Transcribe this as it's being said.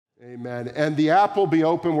Amen. And the app will be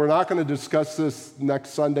open. We're not going to discuss this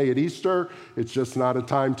next Sunday at Easter. It's just not a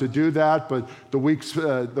time to do that. But the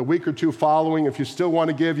week or two following, if you still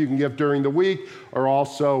want to give, you can give during the week, or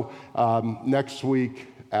also next week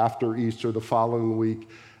after Easter, the following week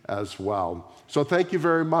as well. So thank you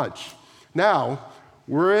very much. Now,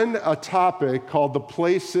 we're in a topic called the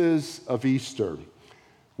places of Easter.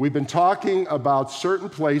 We've been talking about certain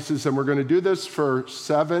places, and we're going to do this for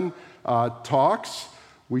 7 talks.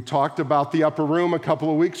 We talked about the upper room a couple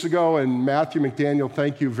of weeks ago, and Matthew McDaniel,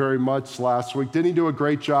 thank you very much last week. Didn't he do a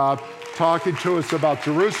great job talking to us about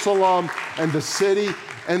Jerusalem and the city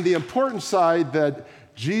and the important side that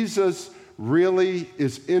Jesus really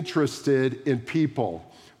is interested in people?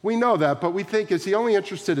 We know that, but we think, is he only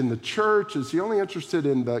interested in the church? Is he only interested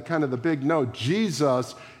in the kind of the big? No,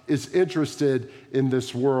 Jesus is interested in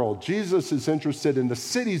this world. Jesus is interested in the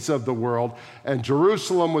cities of the world, and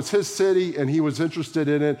Jerusalem was his city, and he was interested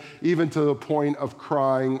in it, even to the point of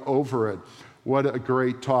crying over it. What a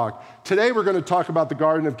great talk. Today we're going to talk about the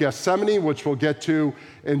Garden of Gethsemane, which we'll get to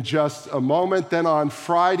in just a moment. Then on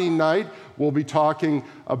Friday night, we'll be talking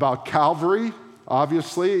about Calvary.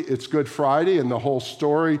 Obviously, it's Good Friday and the whole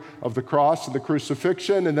story of the cross and the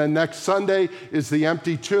crucifixion. And then next Sunday is the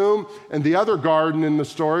empty tomb and the other garden in the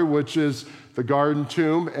story, which is the garden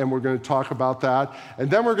tomb, and we're going to talk about that.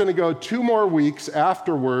 And then we're going to go 2 more weeks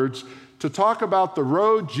afterwards to talk about the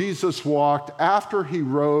road Jesus walked after he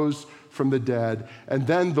rose from the dead, and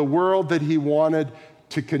then the world that he wanted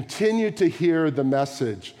to continue to hear the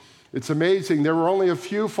message. It's amazing. There were only a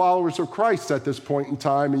few followers of Christ at this point in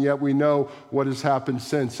time, and yet we know what has happened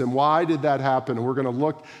since. And why did that happen? And we're going to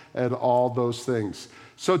look at all those things.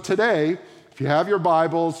 So today, if you have your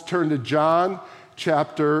Bibles, turn to John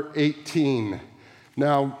chapter 18.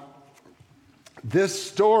 Now, this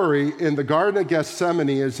story in the Garden of Gethsemane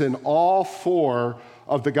is in all 4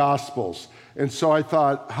 of the Gospels. And so I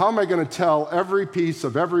thought, how am I going to tell every piece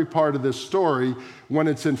of every part of this story when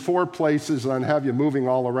it's in 4 places and I have you moving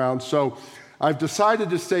all around? So I've decided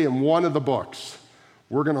to stay in one of the books.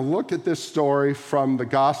 We're going to look at this story from the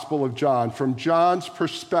Gospel of John, from John's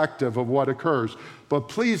perspective of what occurs. But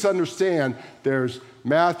please understand, there's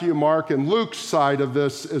Matthew, Mark, and Luke's side of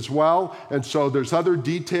this as well. And so there's other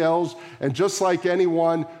details. And just like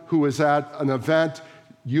anyone who is at an event,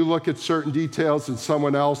 you look at certain details and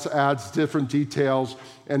someone else adds different details.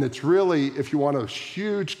 And it's really, if you want a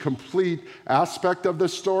huge, complete aspect of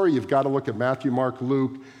this story, you've got to look at Matthew, Mark,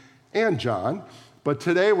 Luke, and John. But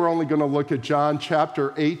today we're only going to look at John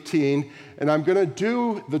chapter 18. And I'm going to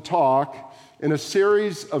do the talk in a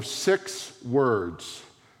series of 6 words,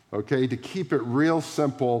 okay, to keep it real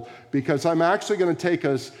simple, because I'm actually going to take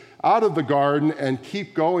us out of the garden and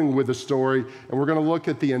keep going with the story. And we're going to look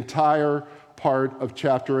at the entire part of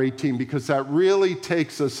chapter 18, because that really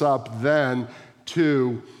takes us up then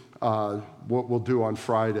to what we'll do on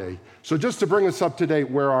Friday. So just to bring us up to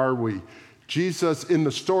date, where are we? Jesus, in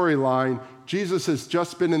the storyline, Jesus has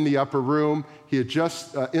just been in the upper room. He had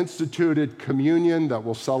just instituted communion that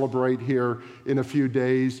we'll celebrate here in a few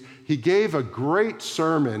days. He gave a great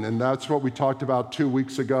sermon, and that's what we talked about 2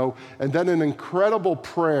 weeks ago. And then an incredible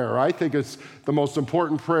prayer. I think it's the most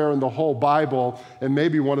important prayer in the whole Bible, and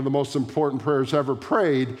maybe one of the most important prayers ever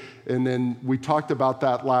prayed. And then we talked about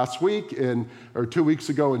that last week, or 2 weeks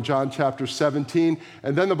ago in John chapter 17.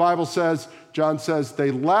 And then the Bible says, John says,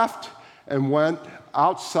 they left and went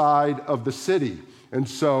outside of the city. And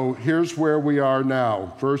so here's where we are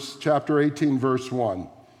now. Chapter 18, verse 1.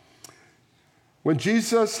 When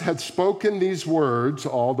Jesus had spoken these words,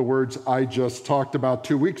 all the words I just talked about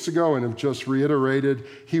 2 weeks ago and have just reiterated,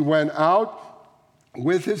 he went out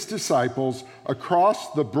with his disciples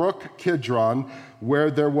across the brook Kidron, where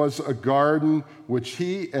there was a garden which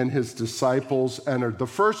he and his disciples entered. The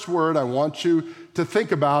first word I want you to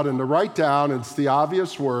think about and to write down, it's the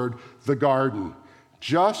obvious word, the garden.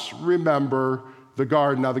 Just remember the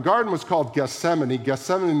garden. Now, the garden was called Gethsemane.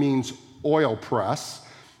 Gethsemane means oil press.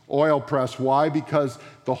 Oil press. Why? Because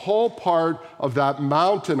the whole part of that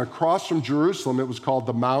mountain across from Jerusalem, it was called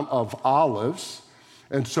the Mount of Olives.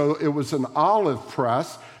 And so it was an olive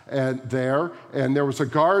press and there was a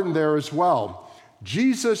garden there as well.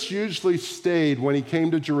 Jesus usually stayed, when he came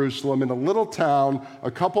to Jerusalem, in a little town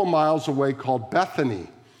a couple miles away called Bethany,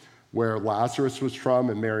 where Lazarus was from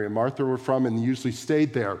and Mary and Martha were from, and usually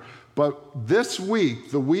stayed there. But this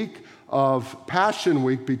week, the week of Passion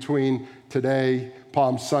Week, between today,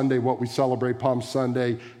 Palm Sunday, what we celebrate Palm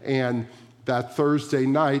Sunday, and that Thursday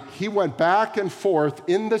night, he went back and forth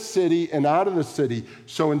in the city and out of the city.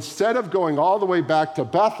 So instead of going all the way back to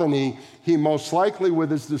Bethany, he most likely with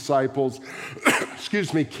his disciples,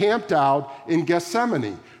 camped out in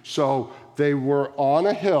Gethsemane. So they were on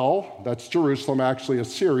a hill, that's Jerusalem, actually a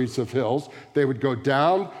series of hills. They would go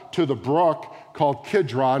down to the brook called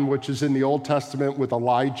Kidron, which is in the Old Testament with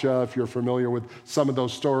Elijah, if you're familiar with some of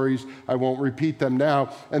those stories. I won't repeat them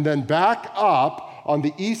now. And then back up on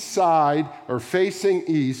the east side, or facing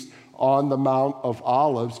east, on the Mount of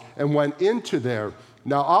Olives, and went into there.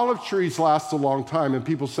 Now, olive trees last a long time, and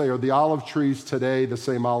people say, are the olive trees today the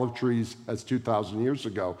same olive trees as 2,000 years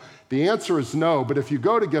ago? The answer is no, but if you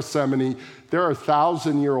go to Gethsemane, there are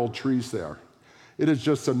 1,000-year-old trees there. It is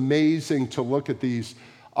just amazing to look at these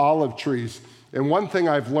olive trees. And one thing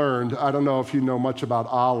I've learned, I don't know if you know much about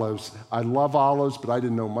olives. I love olives, but I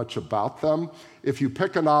didn't know much about them. If you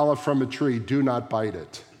pick an olive from a tree, do not bite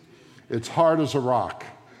it. It's hard as a rock.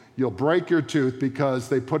 You'll break your tooth because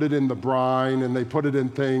they put it in the brine and they put it in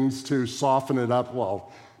things to soften it up.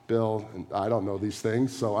 Well, Bill, I don't know these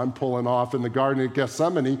things, so I'm pulling off in the Garden of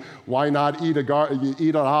Gethsemane. Why not eat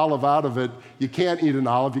an olive out of it? You can't eat an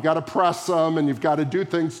olive. You got to press them, and you've got to do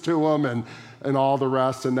things to them, and all the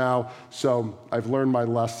rest. And now, so I've learned my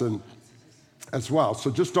lesson as well.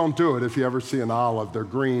 So just don't do it if you ever see an olive. They're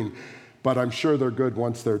green, but I'm sure they're good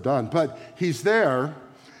once they're done. But he's there,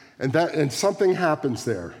 and something happens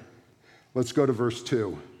there. Let's go to verse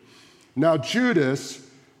 2. Now Judas,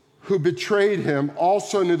 who betrayed him,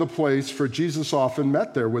 also knew the place, for Jesus often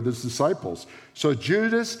met there with his disciples. So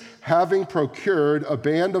Judas, having procured a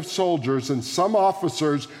band of soldiers and some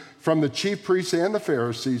officers from the chief priests and the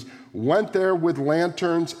Pharisees, went there with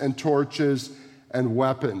lanterns and torches and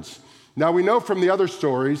weapons. Now we know from the other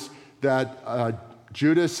stories that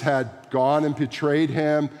Judas had gone and betrayed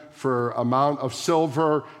him for amount of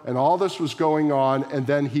silver, and all this was going on, and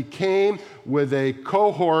then he came with a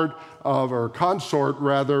consort of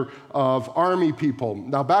army people.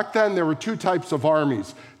 Now back then there were two types of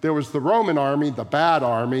armies. There was the Roman army, the bad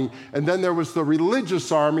army, and then there was the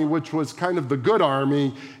religious army, which was kind of the good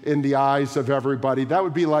army in the eyes of everybody. That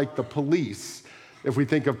would be like the police. If we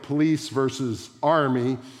think of police versus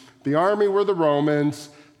army, the army were the Romans.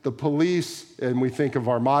 The police, and we think of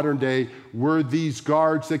our modern day, were these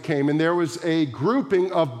guards that came. And there was a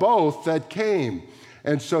grouping of both that came.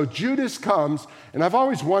 And so Judas comes, and I've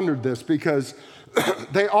always wondered this because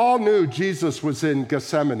they all knew Jesus was in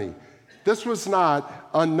Gethsemane. This was not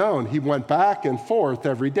unknown. He went back and forth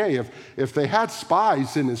every day. If they had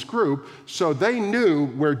spies in his group, so they knew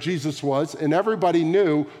where Jesus was, and everybody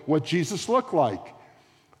knew what Jesus looked like.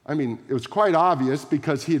 I mean, it was quite obvious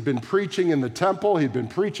because he had been preaching in the temple, he'd been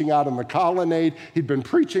preaching out in the colonnade, he'd been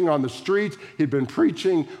preaching on the streets, he'd been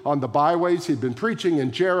preaching on the byways, he'd been preaching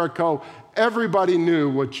in Jericho. Everybody knew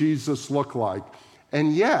what Jesus looked like.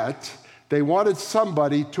 And yet, they wanted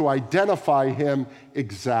somebody to identify him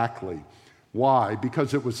exactly. Why?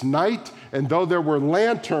 Because it was night, and though there were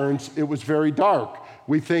lanterns, it was very dark.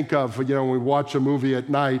 We think of, when we watch a movie at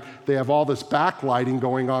night, they have all this backlighting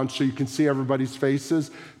going on so you can see everybody's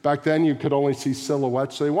faces. Back then, you could only see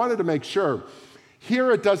silhouettes, so they wanted to make sure.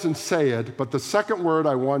 Here it doesn't say it, but the second word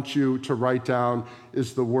I want you to write down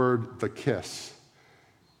is the word the kiss.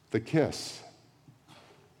 The kiss.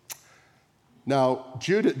 Now,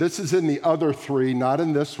 Judas, this is in the other three, not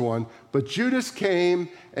in this one, but Judas came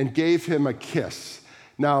and gave him a kiss.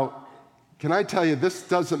 Now, can I tell you, this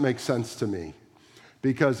doesn't make sense to me.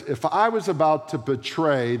 Because if I was about to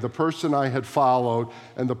betray the person I had followed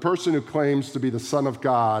and the person who claims to be the Son of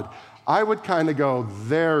God, I would kind of go,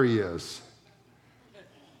 there he is.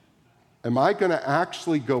 Am I going to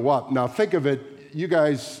actually go up? Now think of it, you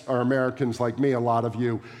guys are Americans like me, a lot of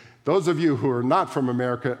you. Those of you who are not from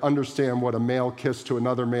America understand what a male kiss to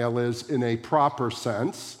another male is in a proper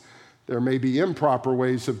sense. There may be improper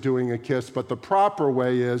ways of doing a kiss, but the proper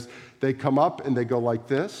way is they come up and they go like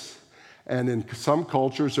this. And in some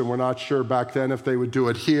cultures, and we're not sure back then if they would do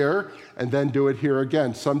it here and then do it here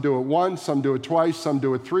again. Some do it once, some do it twice, some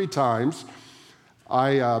do it 3 times.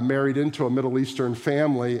 I married into a Middle Eastern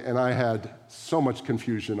family, and I had so much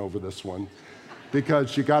confusion over this one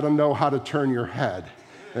because you got to know how to turn your head.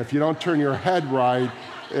 And if you don't turn your head right,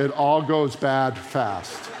 it all goes bad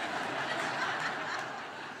fast.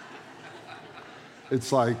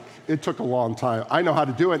 It's like, it took a long time. I know how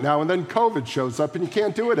to do it now, and then COVID shows up and you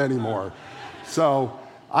can't do it anymore. So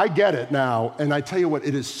I get it now, and I tell you what,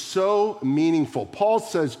 it is so meaningful. Paul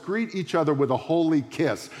says, greet each other with a holy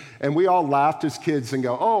kiss. And we all laughed as kids and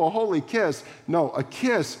go, oh, a holy kiss. No, a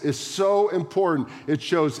kiss is so important. It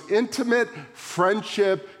shows intimate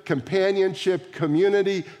friendship, companionship,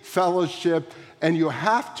 community, fellowship, and you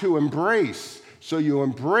have to embrace. So you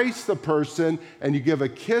embrace the person and you give a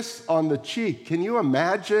kiss on the cheek. Can you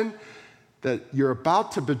imagine that you're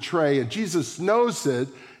about to betray, and Jesus knows it,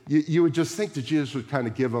 you would just think that Jesus would kind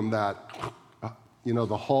of give him that,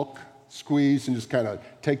 the Hulk squeeze and just kind of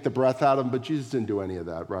take the breath out of him, but Jesus didn't do any of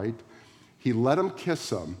that, right? He let him kiss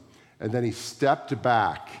him, and then he stepped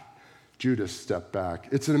back. Judas stepped back.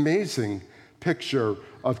 It's an amazing picture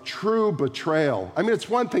of true betrayal. I mean, it's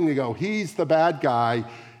one thing to go, he's the bad guy,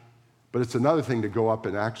 but it's another thing to go up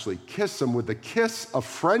and actually kiss him with the kiss of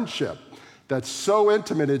friendship that's so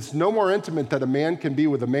intimate. It's no more intimate that a man can be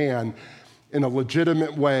with a man in a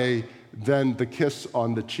legitimate way than the kiss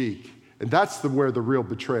on the cheek. And that's where the real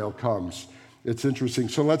betrayal comes. It's interesting.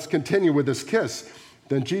 So let's continue with this kiss.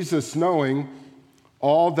 Then Jesus, knowing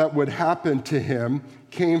all that would happen to him,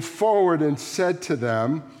 came forward and said to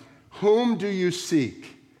them, "Whom do you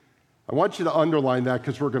seek?" I want you to underline that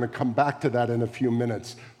because we're going to come back to that in a few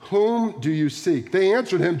minutes. Whom do you seek? They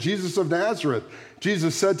answered him, Jesus of Nazareth.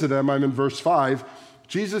 Jesus said to them, I'm in verse 5,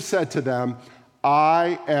 Jesus said to them,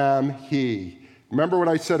 I am he. Remember what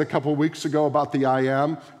I said a couple weeks ago about the I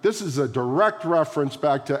am? This is a direct reference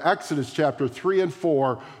back to Exodus chapter 3 and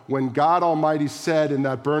 4 when God Almighty said in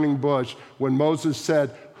that burning bush, when Moses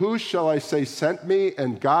said, who shall I say sent me?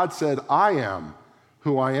 And God said, I am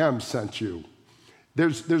who I am sent you.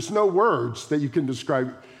 There's no words that you can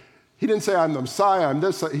describe. He didn't say, I'm the Messiah, I'm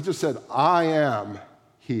this. He just said, I am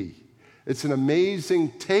he. It's an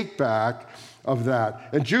amazing take back of that.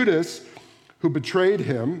 And Judas, who betrayed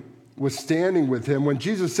him, was standing with him. When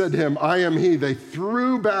Jesus said to him, I am he, they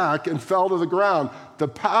threw back and fell to the ground. The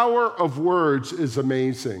power of words is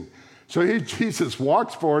amazing. So Jesus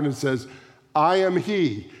walks forward and says, I am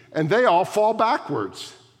he. And they all fall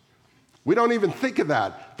backwards. We don't even think of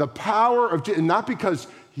that. The power of, not because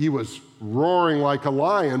he was roaring like a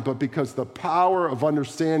lion, but because the power of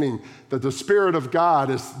understanding that the Spirit of God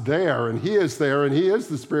is there, and he is there, and he is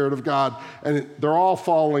the Spirit of God, and they're all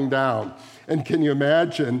falling down. And can you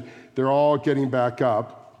imagine, they're all getting back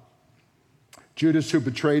up. Judas, who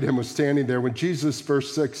betrayed him, was standing there. When Jesus,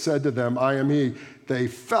 verse 6, said to them, I am he, they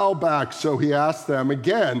fell back. So he asked them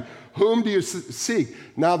again, whom do you seek?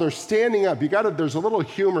 Now they're standing up. There's a little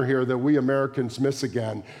humor here that we Americans miss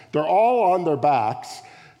again. They're all on their backs.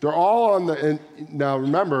 They're all now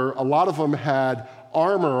remember, a lot of them had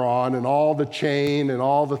armor on and all the chain and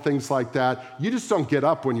all the things like that. You just don't get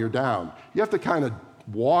up when you're down. You have to kind of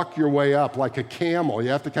walk your way up like a camel. You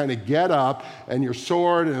have to kind of get up, and your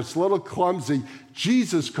sword, and it's a little clumsy.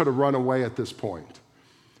 Jesus could have run away at this point.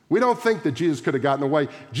 We don't think that Jesus could have gotten away.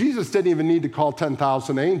 Jesus didn't even need to call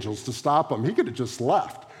 10,000 angels to stop him. He could have just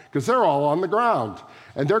left because they're all on the ground.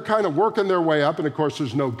 And they're kind of working their way up, and of course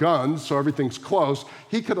there's no guns, so everything's close.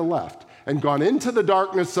 He could have left and gone into the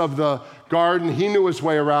darkness of the garden. He knew his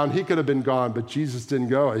way around. He could have been gone, but Jesus didn't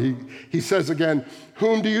go. He says again,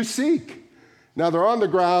 whom do you seek? Now they're on the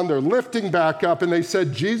ground, they're lifting back up, and they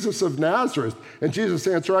said, Jesus of Nazareth. And Jesus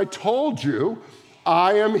answered, I told you,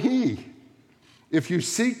 I am he. If you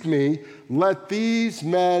seek me, let these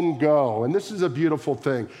men go. And this is a beautiful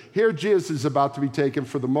thing. Here Jesus is about to be taken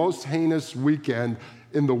for the most heinous weekend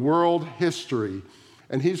in the world history.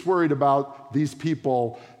 And he's worried about these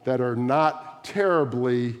people that are not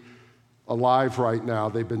terribly alive right now.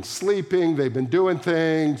 They've been sleeping, they've been doing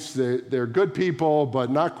things, they're good people, but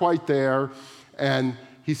not quite there. And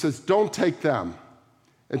he says, don't take them.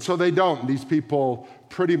 And so they don't. These people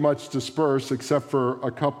pretty much disperse except for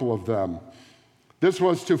a couple of them. This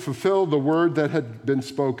was to fulfill the word that had been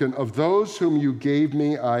spoken, of those whom you gave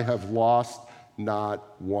me, I have lost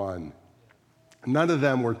not one. None of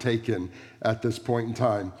them were taken at this point in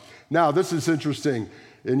time. Now, this is interesting,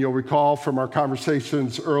 and you'll recall from our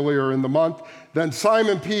conversations earlier in the month, then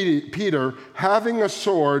Simon Peter, having a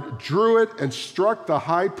sword, drew it and struck the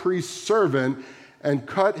high priest's servant and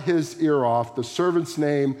cut his ear off. The servant's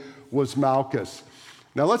name was Malchus.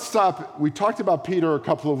 Now let's stop. We talked about Peter a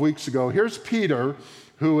couple of weeks ago. Here's Peter,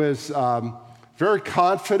 who is very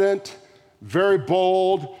confident, very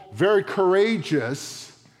bold, very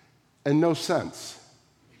courageous, and no sense.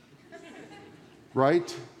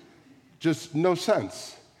 Right? Just no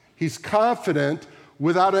sense. He's confident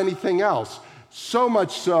without anything else. So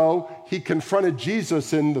much so, he confronted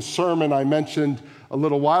Jesus in the sermon I mentioned a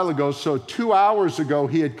little while ago. So 2 hours ago,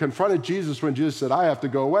 he had confronted Jesus when Jesus said, I have to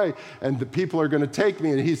go away, and the people are going to take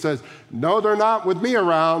me. And he says, no, they're not with me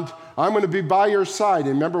around. I'm going to be by your side.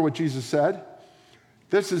 And remember what Jesus said?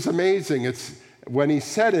 This is amazing. When he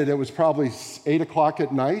said it, it was probably 8 o'clock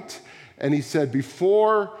at night. And he said,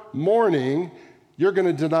 before morning, you're going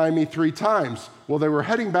to deny me 3 times. Well, they were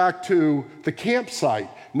heading back to the campsite.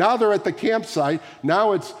 Now they're at the campsite.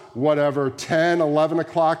 Now it's 10, 11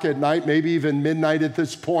 o'clock at night, maybe even midnight at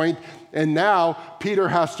this point. And now Peter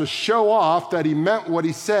has to show off that he meant what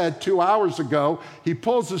he said 2 hours ago. He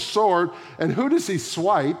pulls his sword, and who does he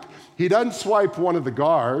swipe? He doesn't swipe one of the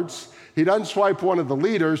guards. He doesn't swipe one of the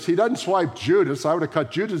leaders. He doesn't swipe Judas. I would have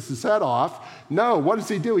cut Judas's head off. No, what does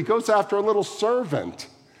he do? He goes after a little servant.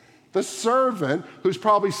 The servant who's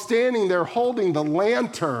probably standing there holding the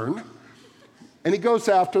lantern, and he goes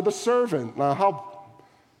after the servant. Now, how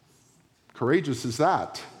courageous is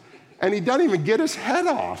that? And he doesn't even get his head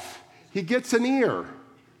off. He gets an ear.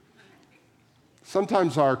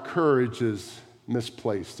 Sometimes our courage is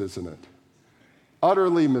misplaced, isn't it?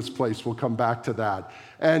 Utterly misplaced. We'll come back to that.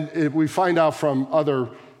 And we find out from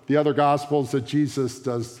the other Gospels that Jesus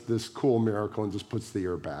does this cool miracle and just puts the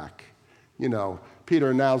ear back. You know,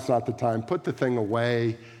 Peter, now's not the time. Put the thing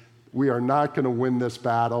away. We are not going to win this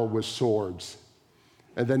battle with swords.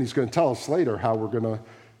 And then he's going to tell us later how we're going to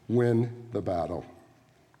win the battle.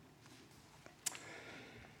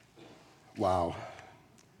 Wow.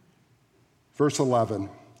 Verse 11.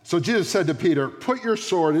 So Jesus said to Peter, put your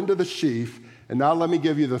sword into the sheath, and now let me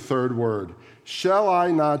give you the third word. Shall I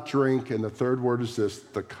not drink? And the third word is this,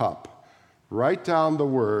 the cup. Write down the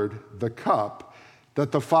word, the cup,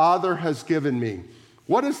 that the Father has given me.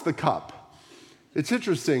 What is the cup? It's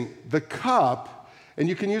interesting. The cup, and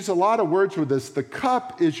you can use a lot of words with this, the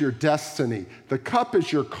cup is your destiny. The cup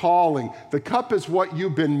is your calling. The cup is what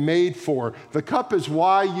you've been made for. The cup is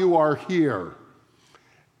why you are here.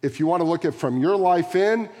 If you want to look at from your life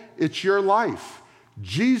in, it's your life.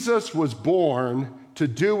 Jesus was born to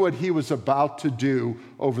do what he was about to do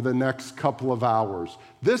over the next couple of hours.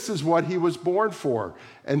 This is what he was born for.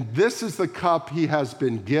 And this is the cup he has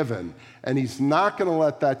been given. And he's not going to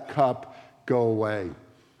let that cup go away.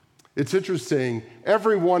 It's interesting.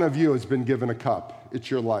 Every one of you has been given a cup. It's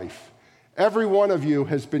your life. Every one of you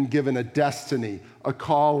has been given a destiny, a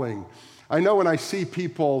calling. I know when I see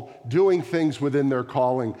people doing things within their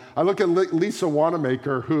calling. I look at Lisa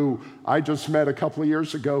Wanamaker, who I just met a couple of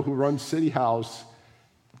years ago, who runs City House.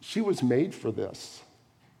 She was made for this.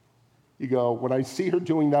 You go, when I see her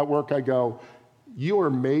doing that work, I go, you are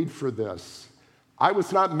made for this. I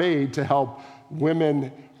was not made to help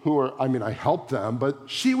women I help them, but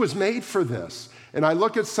she was made for this. And I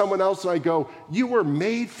look at someone else and I go, you were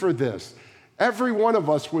made for this. Every one of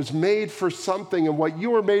us was made for something, and what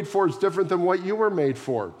you were made for is different than what you were made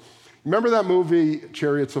for. Remember that movie,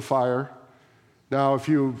 Chariots of Fire? Now, if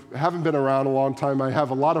you haven't been around a long time, I have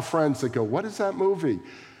a lot of friends that go, what is that movie?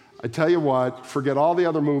 I tell you what, forget all the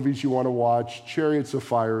other movies you want to watch. Chariots of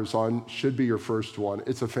Fire should be your first one.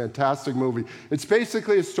 It's a fantastic movie. It's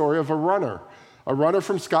basically a story of a runner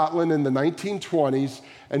from Scotland in the 1920s,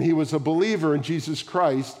 and he was a believer in Jesus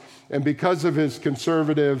Christ. And because of his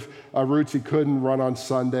conservative roots, he couldn't run on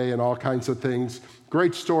Sunday and all kinds of things.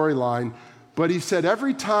 Great storyline. But he said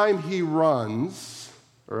every time he runs,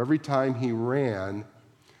 or every time he ran,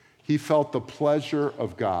 he felt the pleasure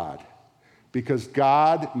of God because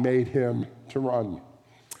God made him to run.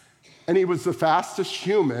 And he was the fastest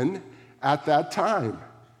human at that time.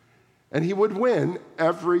 And he would win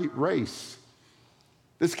every race.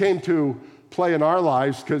 This came to play in our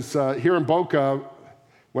lives because here in Boca,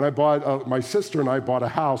 when I bought, my sister and I bought a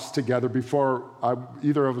house together before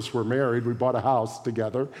either of us were married. We bought a house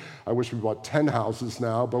together. I wish we bought 10 houses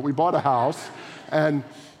now, but we bought a house. And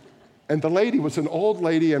the lady was an old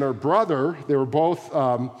lady, and her brother, they were both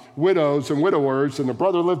widows and widowers, and the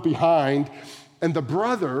brother lived behind. And the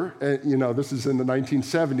brother, this is in the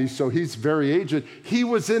 1970s, so he's very aged. He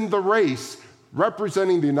was in the race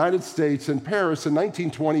representing the United States in Paris in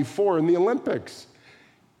 1924 in the Olympics.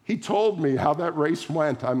 He told me how that race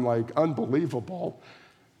went. I'm like, unbelievable.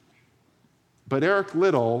 But Eric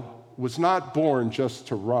Liddell was not born just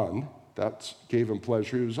to run. That gave him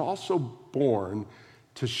pleasure. He was also born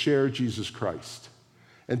to share Jesus Christ.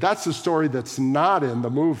 And that's the story that's not in the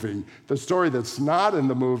movie. The story that's not in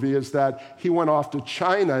the movie is that he went off to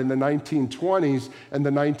China in the 1920s and the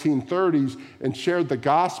 1930s and shared the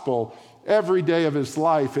gospel every day of his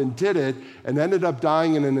life and did it and ended up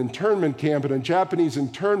dying in an internment camp, in a Japanese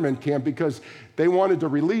internment camp, because they wanted to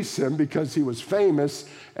release him because he was famous.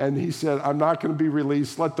 And he said, I'm not going to be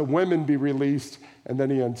released. Let the women be released. And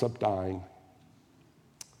then he ends up dying.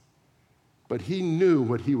 But he knew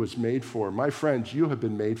what he was made for. My friends, you have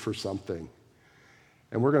been made for something.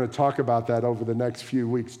 And we're going to talk about that over the next few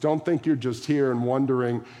weeks. Don't think you're just here and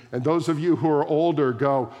wondering. And those of you who are older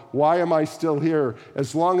go, why am I still here?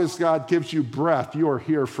 As long as God gives you breath, you are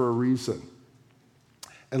here for a reason.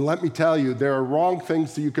 And let me tell you, there are wrong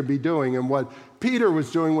things that you could be doing. And what Peter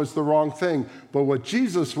was doing was the wrong thing. But what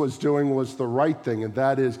Jesus was doing was the right thing. And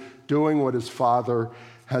that is doing what his Father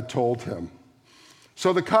had told him.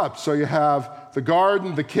 So the cup. So you have the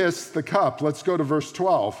garden, the kiss, the cup. Let's go to verse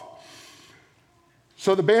 12.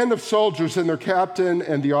 So the band of soldiers and their captain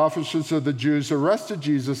and the officers of the Jews arrested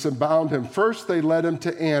Jesus and bound him. First, they led him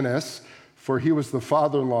to Annas, for he was the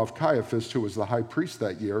father-in-law of Caiaphas, who was the high priest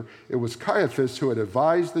that year. It was Caiaphas who had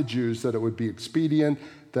advised the Jews that it would be expedient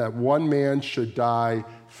that one man should die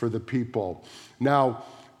for the people. Now,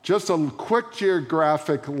 just a quick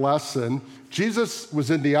geographic lesson. Jesus was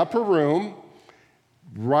in the upper room,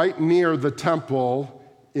 right near the temple,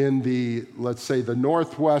 in the, let's say, the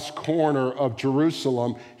northwest corner of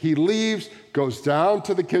Jerusalem. He leaves, goes down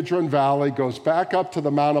to the Kidron Valley, goes back up to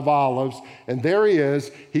the Mount of Olives, and there he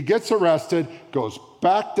is. He gets arrested, goes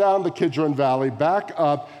back down the Kidron Valley, back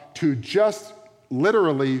up to just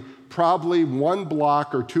literally probably 1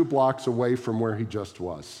 block or 2 blocks away from where he just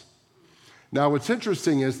was. Now, what's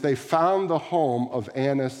interesting is they found the home of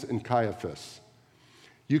Annas and Caiaphas.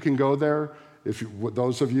 You can go there.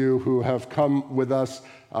 Those of you who have come with us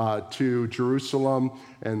to Jerusalem,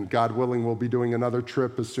 and God willing, we'll be doing another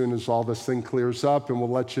trip as soon as all this thing clears up, and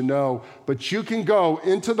we'll let you know. But you can go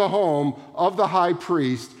into the home of the high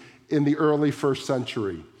priest in the early 1st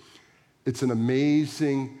century. It's an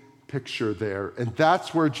amazing picture there, and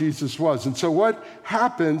that's where Jesus was. And so what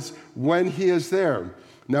happens when he is there?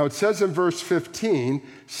 Now it says in verse 15,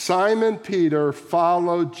 Simon Peter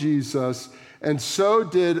followed Jesus, and so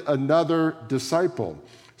did another disciple.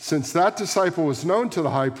 Since that disciple was known to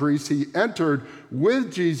the high priest, he entered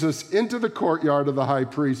with Jesus into the courtyard of the high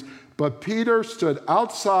priest, but Peter stood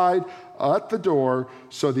outside at the door.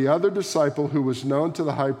 So the other disciple who was known to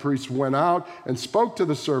the high priest went out and spoke to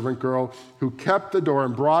the servant girl who kept the door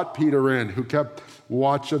and brought Peter in, who kept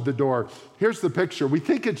watch of the door. Here's the picture. We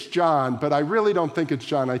think it's John, but I really don't think it's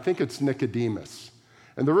John. I think it's Nicodemus.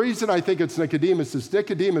 And the reason I think it's Nicodemus is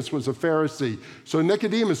Nicodemus was a Pharisee. So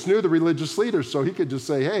Nicodemus knew the religious leaders, so he could just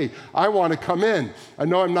say, hey, I want to come in. I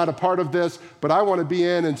know I'm not a part of this, but I want to be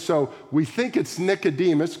in. And so we think it's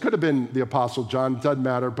Nicodemus. Could have been the Apostle John, doesn't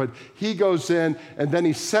matter. But he goes in, and then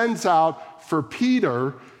he sends out for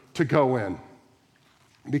Peter to go in,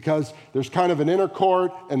 because there's kind of an inner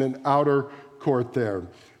court and an outer court there.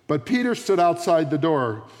 But Peter stood outside the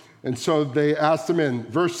door. And so they asked him in.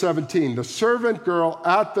 Verse 17, the servant girl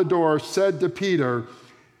at the door said to Peter,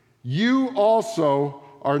 you also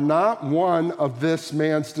are not one of this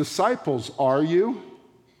man's disciples, are you?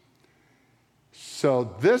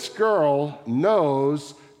 So this girl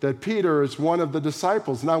knows that Peter is one of the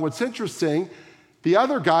disciples. Now what's interesting, the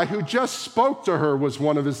other guy who just spoke to her was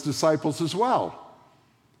one of his disciples as well.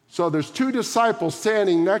 So there's 2 disciples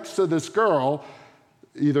standing next to this girl,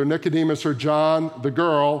 either Nicodemus or John, the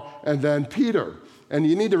girl, and then Peter. And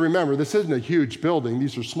you need to remember, this isn't a huge building.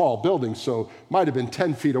 These are small buildings, so might have been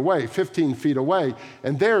 10 feet away, 15 feet away.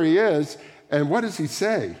 And there he is. And what does he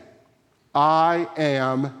say? I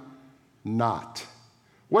am not.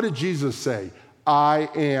 What did Jesus say? I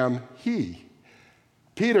am he.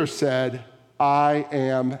 Peter said, I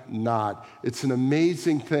am not. It's an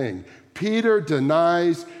amazing thing. Peter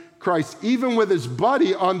denies Christ, even with his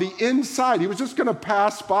buddy on the inside. He was just going to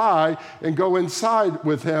pass by and go inside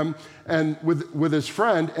with him and with his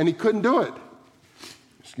friend, and he couldn't do it.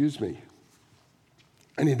 Excuse me.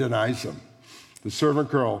 And he denies him. The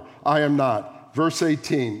servant girl, I am not. Verse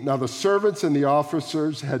 18, now the servants and the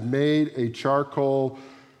officers had made a charcoal,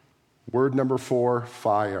 word number 4,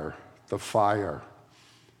 fire, the fire.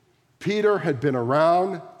 Peter had been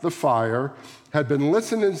around the fire, had been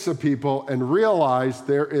listening to people, and realized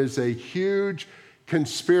there is a huge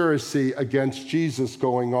conspiracy against Jesus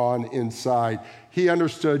going on inside. He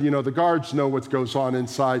understood, the guards know what goes on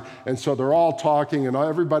inside, and so they're all talking, and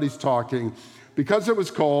everybody's talking. Because it was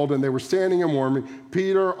cold and they were standing and warming,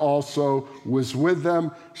 Peter also was with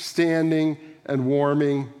them, standing and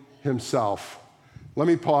warming himself. Let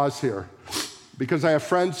me pause here, because I have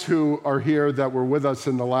friends who are here that were with us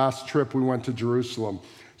in the last trip we went to Jerusalem.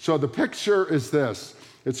 So the picture is this.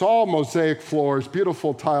 It's all mosaic floors,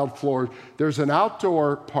 beautiful tiled floors. There's an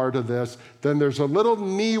outdoor part of this. Then there's a little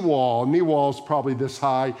knee wall. Knee wall is probably this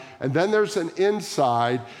high. And then there's an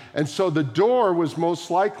inside. And so the door was most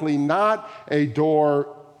likely not a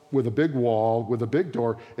door with a big wall, with a big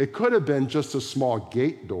door. It could have been just a small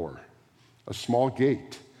gate door, a small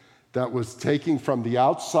gate that was taking from the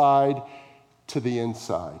outside to the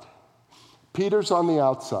inside. Peter's on the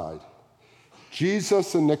outside.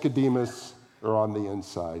 Jesus and Nicodemus are on the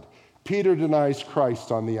inside. Peter denies Christ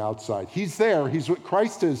on the outside. He's there.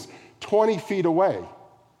 Christ is 20 feet away.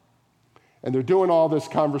 And they're doing all this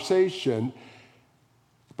conversation.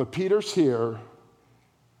 But Peter's here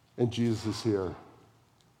and Jesus is here.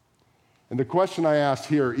 And the question I asked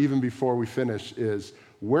here, even before we finish, is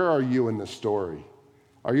where are you in this story?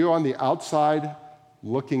 Are you on the outside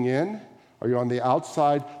looking in? Are you on the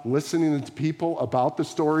outside listening to people about the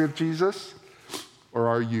story of Jesus? Or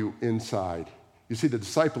are you inside? You see, the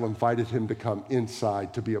disciple invited him to come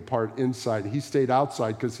inside, to be a part inside. He stayed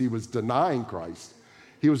outside because he was denying Christ.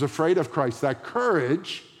 He was afraid of Christ. That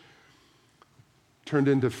courage turned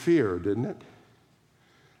into fear, didn't it?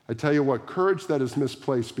 I tell you what, courage that is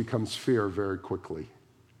misplaced becomes fear very quickly.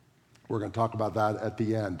 We're going to talk about that at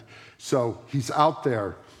the end. So he's out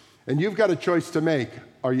there, and you've got a choice to make.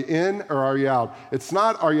 Are you in or are you out? It's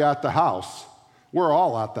not, are you at the house? We're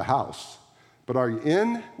all at the house. But are you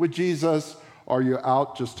in with Jesus, or are you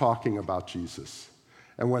out just talking about Jesus?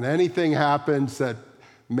 And when anything happens that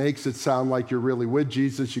makes it sound like you're really with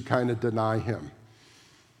Jesus, you kind of deny him.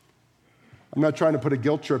 I'm not trying to put a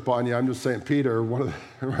guilt trip on you. I'm just saying, Peter,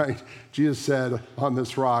 right? Jesus said on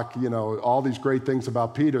this rock, all these great things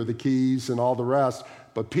about Peter, the keys and all the rest,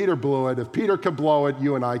 but Peter blew it. If Peter could blow it,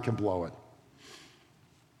 you and I can blow it.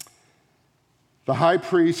 The high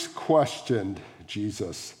priest questioned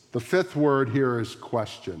Jesus. The fifth word here is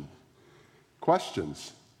question.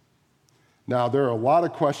 Questions. Now, there are a lot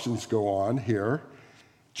of questions go on here.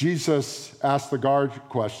 Jesus asked the guard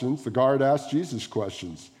questions. The guard asked Jesus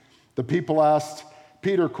questions. The people asked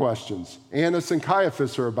Peter questions. Annas and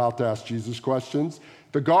Caiaphas are about to ask Jesus questions.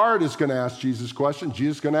 The guard is going to ask Jesus questions.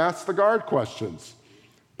 Jesus is going to ask the guard questions.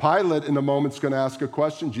 Pilate, in a moment, is going to ask a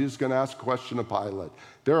question. Jesus is going to ask a question of Pilate.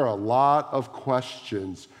 There are a lot of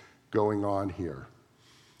questions going on here,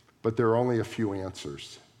 but there are only a few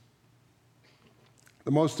answers.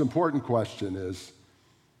 The most important question is,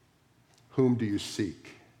 whom do you seek?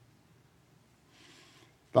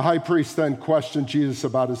 The high priest then questioned Jesus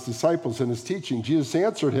about his disciples and his teaching. Jesus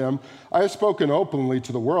answered him, I have spoken openly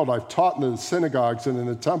to the world. I've taught in the synagogues and in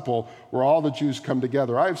the temple where all the Jews come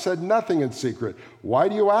together. I have said nothing in secret. Why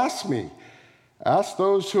do you ask me? Ask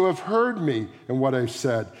those who have heard me and what I've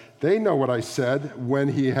said. They know what I said. When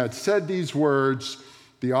he had said these words,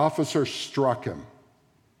 the officer struck him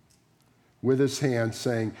with his hand,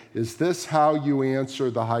 saying, is this how you answer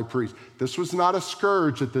the high priest? This was not a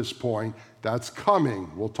scourge at this point. That's coming.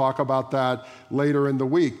 We'll talk about that later in the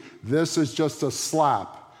week. This is just a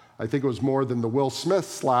slap. I think it was more than the Will Smith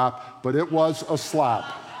slap, but it was a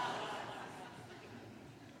slap.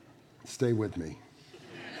 Stay with me.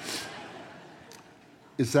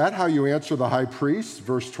 Is that how you answer the high priest?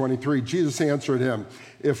 Verse 23, Jesus answered him,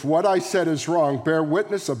 if what I said is wrong, bear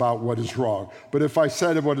witness about what is wrong. But if I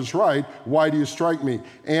said what is right, why do you strike me?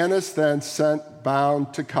 Annas then sent him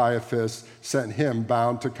bound to Caiaphas.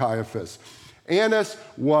 Annas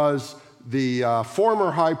was the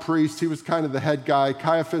former high priest. He was kind of the head guy.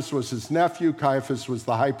 Caiaphas was his nephew. Caiaphas was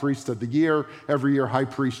the high priest of the year. Every year, high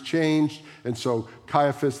priest changed. And so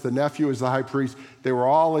Caiaphas, the nephew, is the high priest. They were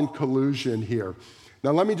all in collusion here. Now,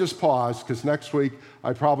 let me just pause, because next week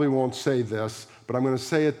I probably won't say this, but I'm going to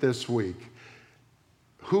say it this week.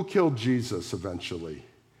 Who killed Jesus eventually?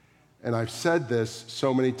 And I've said this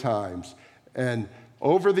so many times. And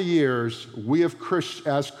over the years, we have,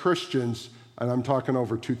 as Christians, and I'm talking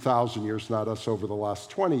over 2,000 years, not us over the last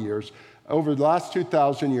 20 years, over the last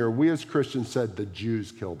 2,000 years, we as Christians said the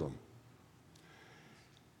Jews killed him.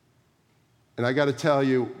 And I got to tell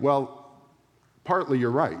you, well, partly you're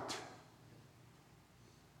right.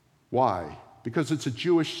 Why? Because it's a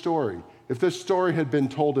Jewish story. If this story had been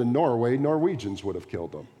told in Norway, Norwegians would have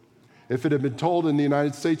killed him. If it had been told in the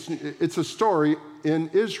United States, it's a story in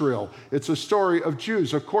Israel. It's a story of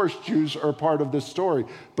Jews. Of course, Jews are part of this story,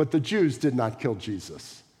 but the Jews did not kill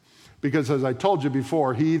Jesus. Because as I told you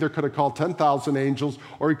before, he either could have called 10,000 angels,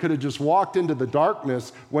 or he could have just walked into the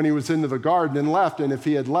darkness when he was into the garden and left. And if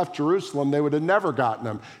he had left Jerusalem, they would have never gotten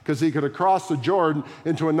him, because he could have crossed the Jordan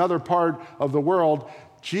into another part of the world.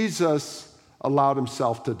 Jesus allowed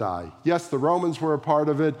himself to die. Yes, the Romans were a part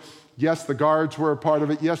of it. Yes, the guards were a part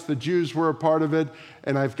of it. Yes, the Jews were a part of it.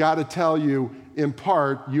 And I've got to tell you, in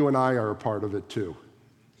part, you and I are a part of it too.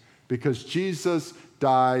 Because Jesus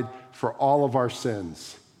died for all of our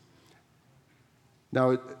sins.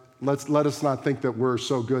 Now, let us not think that we're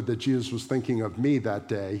so good that Jesus was thinking of me that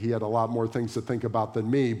day. He had a lot more things to think about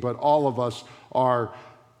than me, but all of us are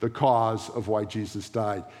the cause of why Jesus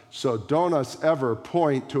died. So don't us ever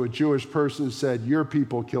point to a Jewish person who said, your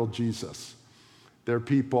people killed Jesus. Their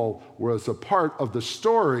people was a part of the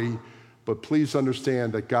story, but please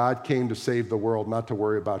understand that God came to save the world, not to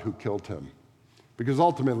worry about who killed him. Because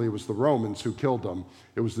ultimately it was the Romans who killed him.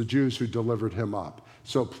 It was the Jews who delivered him up.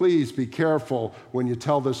 So please be careful when you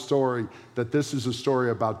tell this story that this is a story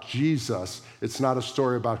about Jesus. It's not a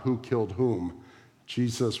story about who killed whom.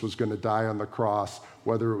 Jesus was going to die on the cross,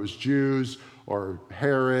 whether it was Jews or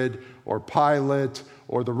Herod or Pilate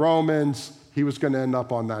or the Romans. He was going to end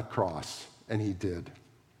up on that cross, and he did.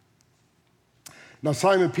 Now,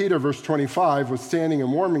 Simon Peter, verse 25, was standing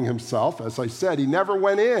and warming himself. As I said, he never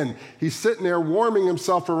went in. He's sitting there warming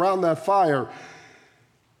himself around that fire.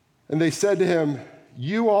 And they said to him,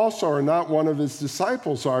 "You also are not one of his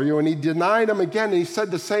disciples, are you?" And he denied him again, and he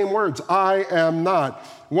said the same words, "I am not."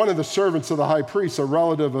 One of the servants of the high priest, a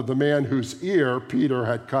relative of the man whose ear Peter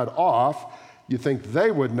had cut off, you think they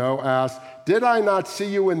would know, asked, "Did I not see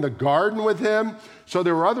you in the garden with him?" So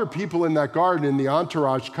there were other people in that garden in the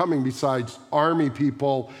entourage coming besides army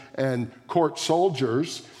people and court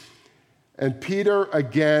soldiers. And Peter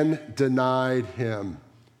again denied him.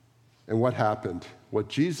 And what happened? What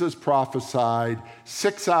Jesus prophesied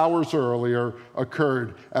 6 hours earlier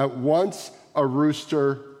occurred. At once a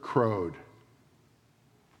rooster crowed.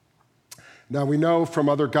 Now we know from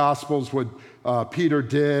other Gospels what Peter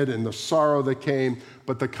did and the sorrow that came,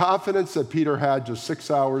 but the confidence that Peter had just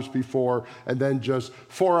 6 hours before, and then just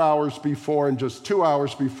 4 hours before, and just 2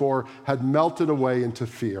 hours before, had melted away into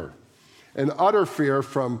fear. And utter fear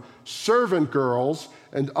from servant girls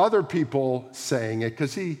and other people saying it,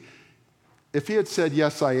 because if he had said,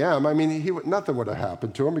 "Yes, I am," nothing would have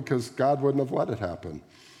happened to him because God wouldn't have let it happen.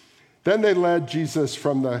 Then they led Jesus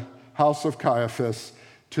from the house of Caiaphas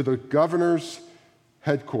to the governor's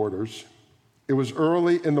headquarters. It was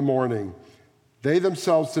early in the morning. They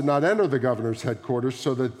themselves did not enter the governor's headquarters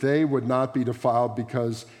so that they would not be defiled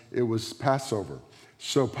because it was Passover.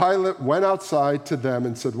 So Pilate went outside to them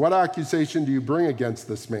and said, "What accusation do you bring against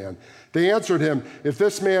this man?" They answered him, "If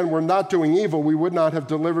this man were not doing evil, we would not have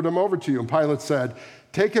delivered him over to you." And Pilate said,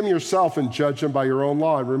 "Take him yourself and judge him by your own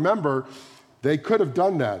law." And remember, they could have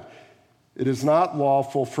done that. It is not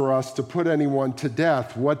lawful for us to put anyone to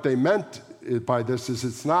death. What they meant by this is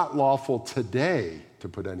it's not lawful today to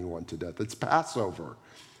put anyone to death. It's Passover.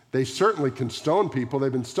 They certainly can stone people.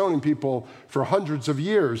 They've been stoning people for hundreds of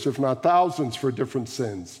years, if not thousands, for different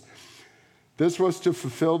sins. This was to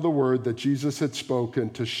fulfill the word that Jesus had spoken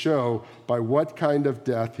to show by what kind of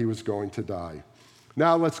death he was going to die.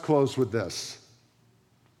 Now let's close with this.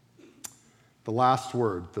 The last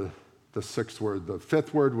word, the sixth word. The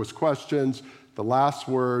fifth word was questions. The last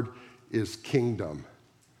word is kingdom.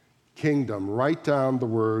 Kingdom. Write down the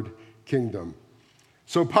word kingdom.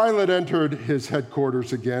 So Pilate entered his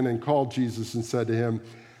headquarters again and called Jesus and said to him,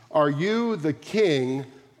 "Are you the king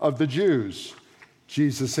of the Jews?"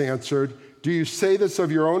 Jesus answered, "Do you say this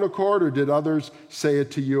of your own accord, or did others say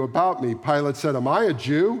it to you about me?" Pilate said, "Am I a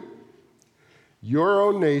Jew? Your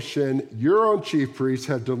own nation, your own chief priests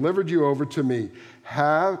have delivered you over to me.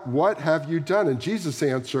 What have you done?" And Jesus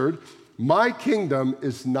answered, "My kingdom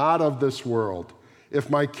is not of this world. If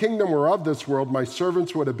my kingdom were of this world, my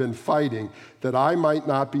servants would have been fighting that I might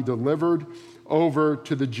not be delivered over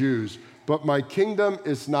to the Jews. But my kingdom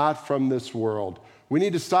is not from this world." We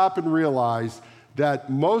need to stop and realize that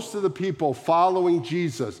most of the people following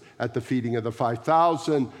Jesus at the feeding of the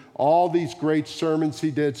 5,000, all these great sermons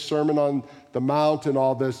he did, Sermon on the Mount and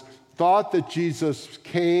all this, thought that Jesus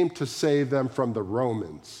came to save them from the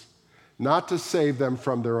Romans, not to save them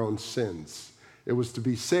from their own sins. It was to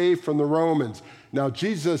be saved from the Romans. Now,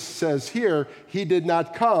 Jesus says here, he did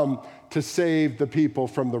not come to save the people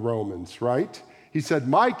from the Romans, right? He said,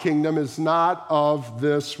 "My kingdom is not of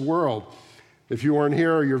this world." If you weren't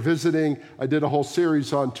here or you're visiting, I did a whole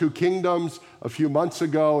series on 2 kingdoms a few months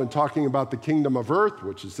ago and talking about the kingdom of earth,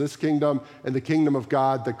 which is this kingdom, and the kingdom of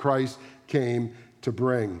God that Christ came to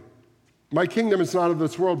bring. My kingdom is not of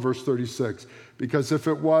this world, verse 36, because if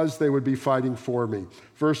it was, they would be fighting for me.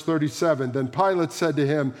 Verse 37, then Pilate said to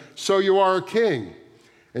him, "So you are a king?"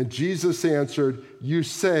 And Jesus answered, "You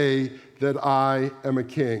say that I am a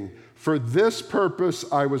king. For this purpose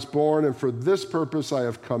I was born, and for this purpose I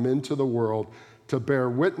have come into the world, to bear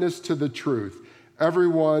witness to the truth.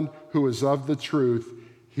 Everyone who is of the truth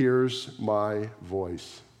hears my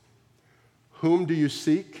voice." Whom do you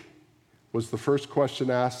seek? Was the first question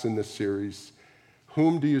asked in this series.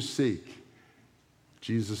 Whom do you seek?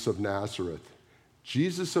 Jesus of Nazareth.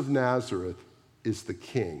 Jesus of Nazareth is the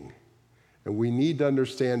king. And we need to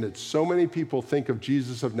understand that so many people think of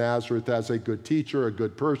Jesus of Nazareth as a good teacher, a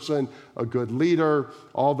good person, a good leader,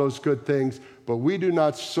 all those good things. But we do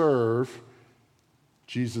not serve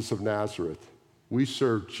Jesus of Nazareth. We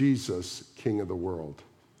serve Jesus, King of the world.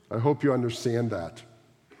 I hope you understand that.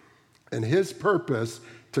 And his purpose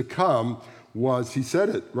to come was, he said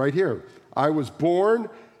it right here, "I was born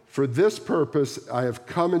for this purpose. I have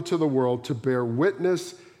come into the world to bear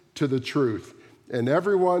witness to the truth. And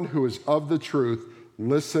everyone who is of the truth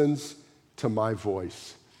listens to my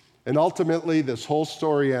voice. And ultimately, this whole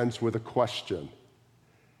story ends with a question,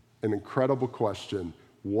 an incredible question.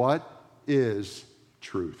 What is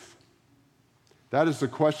truth? That is the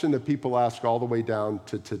question that people ask all the way down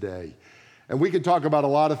to today. And we could talk about a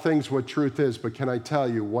lot of things what truth is, but can I tell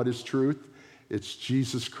you what is truth? It's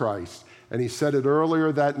Jesus Christ. And he said it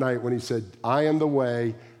earlier that night when he said, I am the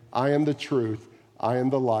way, I am the truth, I am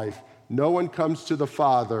the life. No one comes to the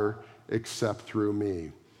Father except through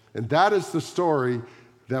me. And that is the story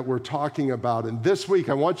that we're talking about. And this week,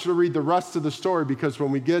 I want you to read the rest of the story, because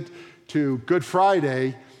when we get to Good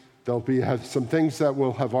Friday, there'll be some things that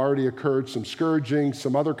will have already occurred, some scourging,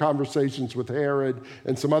 some other conversations with Herod,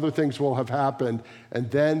 and some other things will have happened. And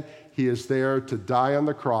then he is there to die on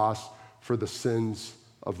the cross for the sins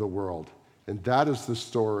of the world. And that is the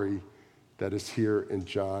story that is here in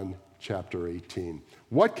John chapter 18.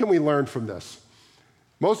 What can we learn from this?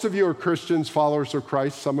 Most of you are Christians, followers of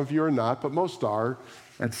Christ. Some of you are not, but most are.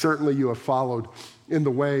 And certainly you have followed in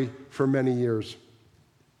the way for many years.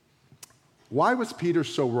 Why was Peter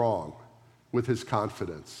so wrong with his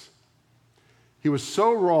confidence? He was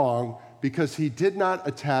so wrong because he did not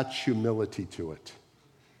attach humility to it.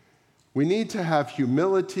 We need to have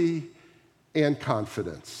humility and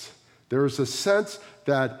confidence. There is a sense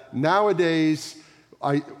that nowadays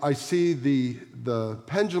I see the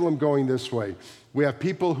pendulum going this way. We have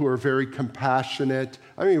people who are very compassionate.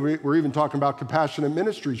 I mean, we're even talking about compassionate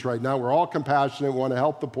ministries right now. We're all compassionate, want to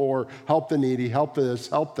help the poor, help the needy, help this,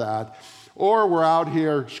 help that. Or we're out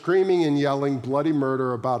here screaming and yelling bloody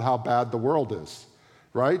murder about how bad the world is,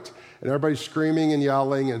 right? And everybody's screaming and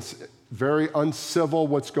yelling, and it's very uncivil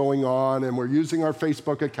what's going on, and we're using our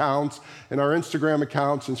Facebook accounts and our Instagram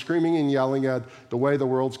accounts and screaming and yelling at the way the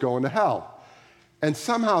world's going to hell. And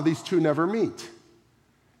somehow these two never meet.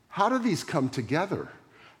 How do these come together?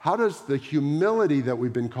 How does the humility that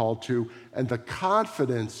we've been called to and the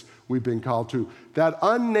confidence we've been called to? That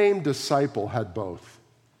unnamed disciple had both.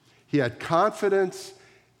 He had confidence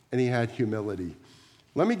and he had humility.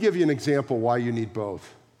 Let me give you an example why you need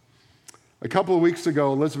both. A couple of weeks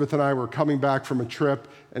ago, Elizabeth and I were coming back from a trip,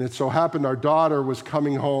 and it so happened our daughter was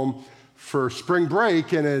coming home for spring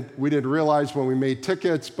break, and we didn't realize when we made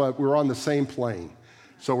tickets, but we were on the same plane.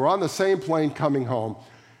 So we're on the same plane coming home.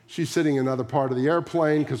 She's sitting in another part of the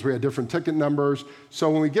airplane because we had different ticket numbers. So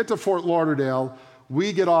when we get to Fort Lauderdale,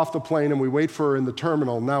 we get off the plane and we wait for her in the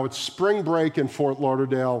terminal. Now it's spring break in Fort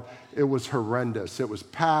Lauderdale. It was horrendous. It was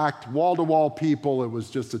packed, wall-to-wall people. It was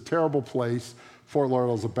just a terrible place. Fort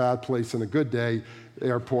Lauderdale's a bad place and a good day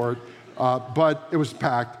airport, but it was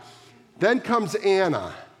packed. Then comes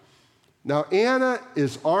Anna. Now Anna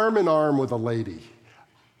is arm in arm with a lady,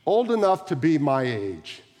 old enough to be my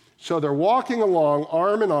age. So they're walking along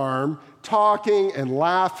arm in arm, talking and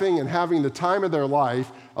laughing and having the time of their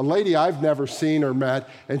life, a lady I've never seen or met,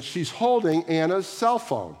 and she's holding Anna's cell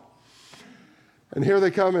phone. And here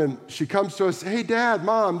they come, and she comes to us, hey, Dad,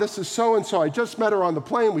 Mom, this is so-and-so. I just met her on the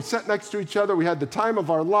plane. We sat next to each other. We had the time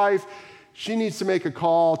of our life. She needs to make a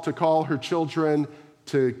call to call her children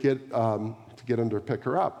to get them to pick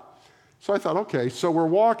her up. So I thought, okay. So we're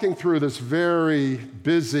walking through this very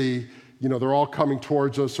busy, they're all coming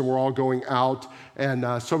towards us, and we're all going out.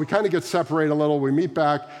 And so we kind of get separated a little. We meet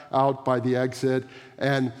back out by the exit,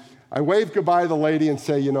 and I wave goodbye to the lady and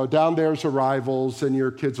say, down there's arrivals and your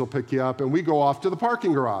kids will pick you up. And we go off to the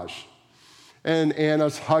parking garage. And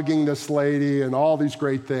Anna's hugging this lady and all these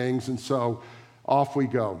great things. And so off we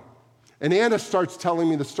go. And Anna starts telling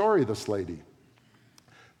me the story of this lady.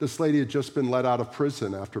 This lady had just been let out of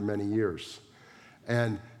prison after many years.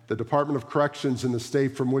 And the Department of Corrections in the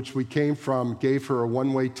state from which we came from gave her a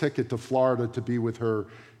one-way ticket to Florida to be with her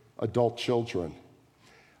adult children.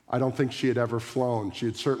 I don't think she had ever flown. She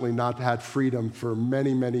had certainly not had freedom for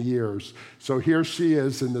many, many years. So here she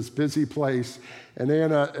is in this busy place. And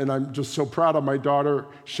Anna, and I'm just so proud of my daughter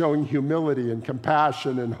showing humility and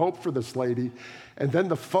compassion and hope for this lady. And then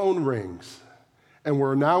the phone rings. And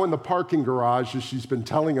we're now in the parking garage as she's been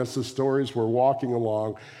telling us the stories. We're walking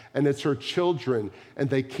along. And it's her children. And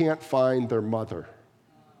they can't find their mother.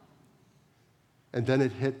 And then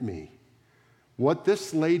it hit me. What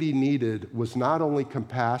this lady needed was not only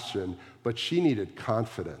compassion, but she needed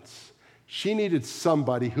confidence. She needed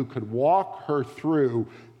somebody who could walk her through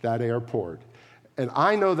that airport. And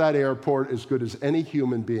I know that airport as good as any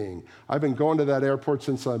human being. I've been going to that airport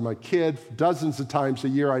since I'm a kid, dozens of times a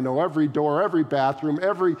year. I know every door, every bathroom,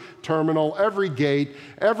 every terminal, every gate,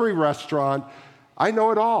 every restaurant. I know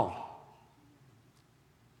it all.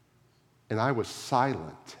 And I was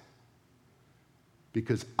silent,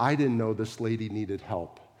 because I didn't know this lady needed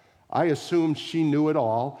help. I assumed she knew it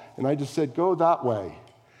all, and I just said, go that way.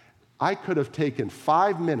 I could have taken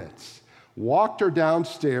 5 minutes, walked her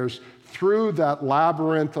downstairs through that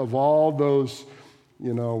labyrinth of all those,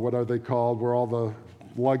 what are they called, where all the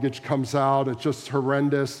luggage comes out. It's just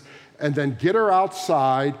horrendous. And then get her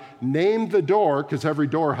outside, name the door, because every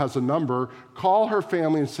door has a number, call her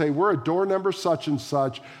family and say, we're at door number such and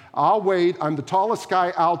such. I'll wait. I'm the tallest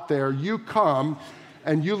guy out there. You come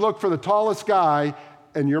and you look for the tallest guy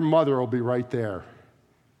and your mother will be right there.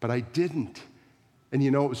 But I didn't. And it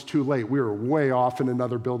was too late. We were way off in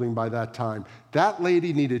another building by that time. That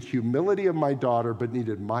lady needed humility of my daughter, but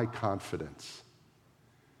needed my confidence.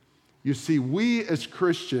 You see, we as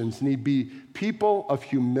Christians need to be people of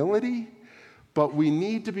humility, but we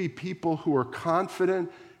need to be people who are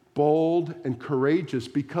confident, bold, and courageous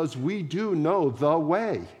because we do know the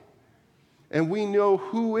way. And we know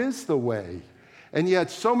who is the way. And yet,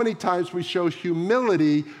 so many times we show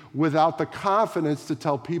humility without the confidence to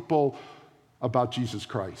tell people about Jesus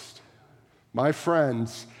Christ. My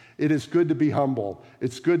friends, it is good to be humble.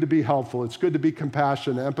 It's good to be helpful. It's good to be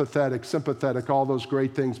compassionate, empathetic, sympathetic, all those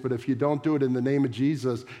great things. But if you don't do it in the name of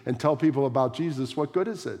Jesus and tell people about Jesus, what good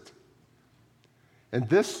is it? And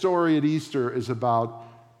this story at Easter is about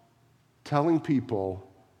telling people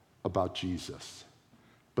about Jesus,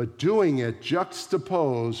 but doing it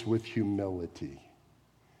juxtaposed with humility.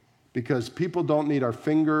 Because people don't need our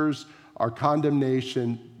fingers, our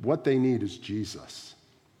condemnation. What they need is Jesus.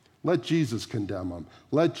 Let Jesus condemn them.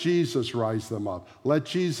 Let Jesus rise them up. Let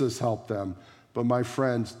Jesus help them. But my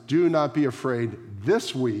friends, do not be afraid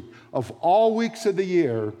this week, of all weeks of the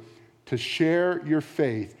year, to share your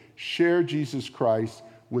faith, share Jesus Christ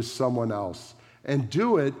with someone else. And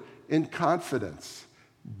do it in confidence.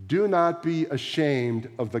 Do not be ashamed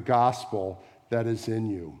of the gospel that is in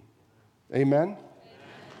you. Amen?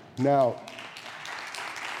 Now,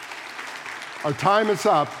 our time is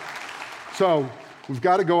up, so we've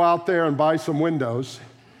got to go out there and buy some windows.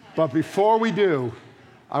 But before we do,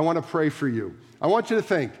 I want to pray for you. I want you to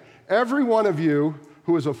think, every one of you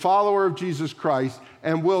who is a follower of Jesus Christ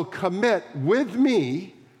and will commit with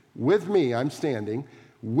me, I'm standing,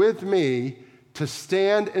 with me to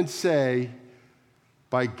stand and say,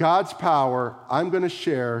 by God's power, I'm going to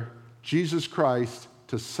share Jesus Christ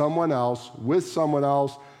to someone else, with someone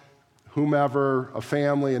else, whomever, a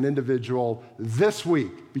family, an individual, this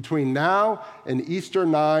week, between now and Easter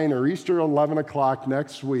 9 or Easter 11 o'clock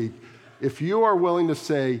next week, if you are willing to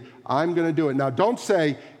say, I'm going to do it. Now, don't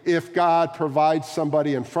say, if God provides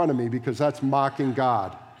somebody in front of me, because that's mocking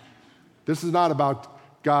God. This is not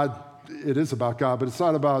about God. It is about God, but it's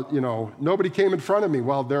not about, nobody came in front of me.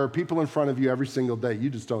 Well, there are people in front of you every single day. You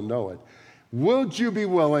just don't know it. Would you be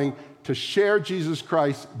willing to share Jesus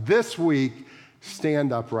Christ this week?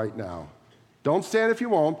 Stand up right now. Don't stand if you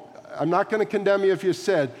won't. I'm not going to condemn you if you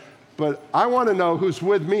said, but I want to know who's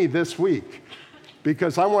with me this week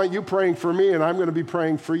because I want you praying for me and I'm going to be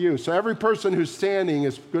praying for you. So every person who's standing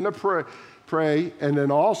is going to pray and then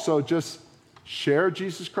also just share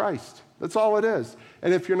Jesus Christ. That's all it is.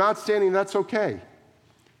 And if you're not standing, that's okay.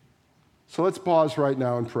 So let's pause right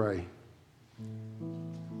now and pray.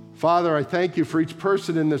 Father, I thank you for each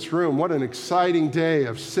person in this room. What an exciting day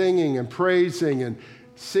of singing and praising and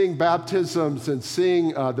seeing baptisms and seeing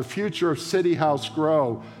the future of City House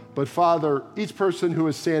grow. But Father, each person who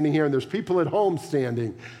is standing here, and there's people at home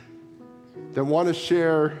standing that want to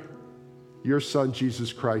share your Son,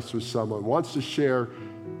 Jesus Christ, with someone, wants to share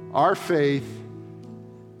our faith,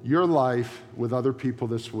 your life with other people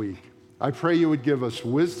this week. I pray you would give us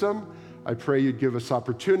wisdom. I pray you'd give us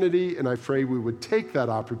opportunity, and I pray we would take that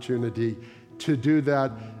opportunity to do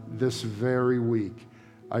that this very week.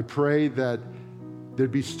 I pray that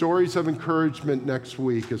there'd be stories of encouragement next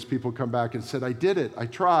week as people come back and said, I did it, I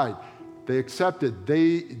tried. They accepted,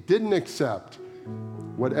 they didn't accept,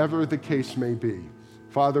 whatever the case may be.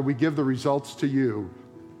 Father, we give the results to you,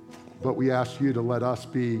 but we ask you to let us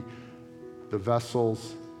be the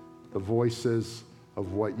vessels, the voices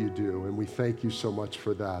of what you do, and we thank you so much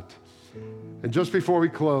for that. And just before we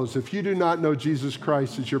close, if you do not know Jesus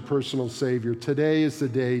Christ as your personal Savior, today is the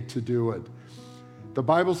day to do it. The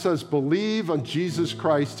Bible says, believe on Jesus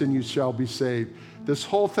Christ and you shall be saved. This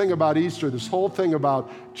whole thing about Easter, this whole thing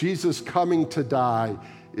about Jesus coming to die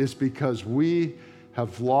is because we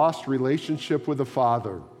have lost relationship with the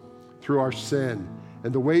Father through our sin.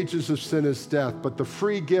 And the wages of sin is death, but the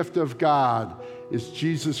free gift of God is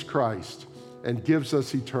Jesus Christ and gives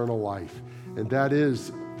us eternal life. And that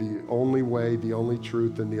is the only way, the only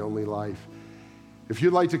truth, and the only life. If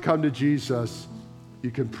you'd like to come to Jesus, you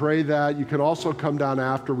can pray that. You can also come down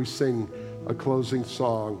after we sing a closing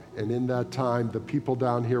song. And in that time, the people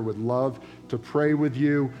down here would love to pray with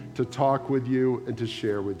you, to talk with you, and to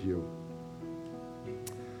share with you.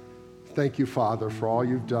 Thank you, Father, for all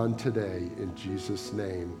you've done today. In Jesus'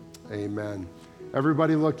 name, amen.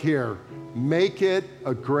 Everybody look here. Make it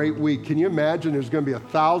a great week. Can you imagine there's going to be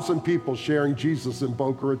 1,000 people sharing Jesus in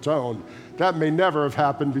Boca Raton? That may never have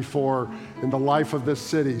happened before in the life of this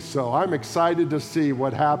city. So I'm excited to see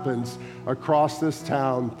what happens across this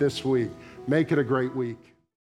town this week. Make it a great week.